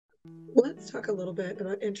Let's talk a little bit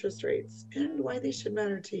about interest rates and why they should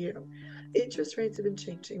matter to you. Interest rates have been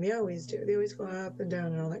changing. They always do. They always go up and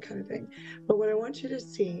down and all that kind of thing. But what I want you to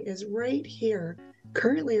see is right here,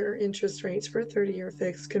 currently our interest rates for a 30-year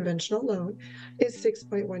fixed conventional loan is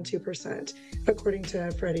 6.12%, according to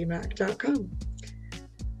FreddieMac.com.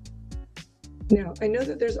 Now, I know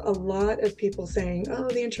that there's a lot of people saying, oh,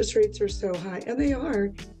 the interest rates are so high, and they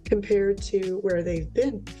are compared to where they've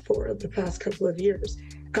been for the past couple of years.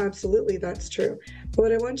 Absolutely, that's true. But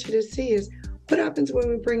what I want you to see is what happens when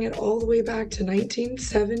we bring it all the way back to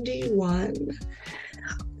 1971?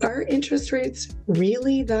 Are interest rates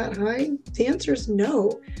really that high? The answer is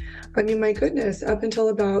no. I mean, my goodness, up until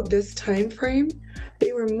about this time frame,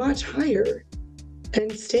 they were much higher and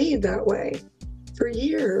stayed that way for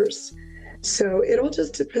years. So it all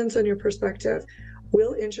just depends on your perspective.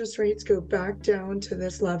 Will interest rates go back down to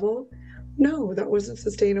this level? No, that wasn't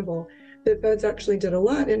sustainable. The Feds actually did a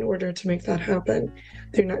lot in order to make that happen.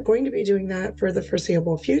 They're not going to be doing that for the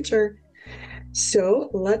foreseeable future. So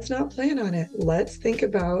let's not plan on it. Let's think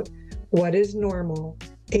about what is normal.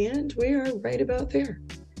 And we are right about there.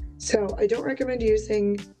 So I don't recommend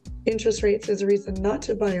using interest rates as a reason not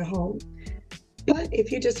to buy a home. But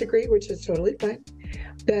if you disagree, which is totally fine,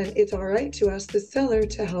 then it's all right to ask the seller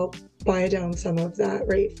to help buy down some of that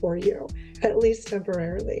rate for you, at least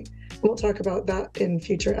temporarily. We'll talk about that in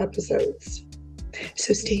future episodes.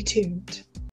 So stay tuned.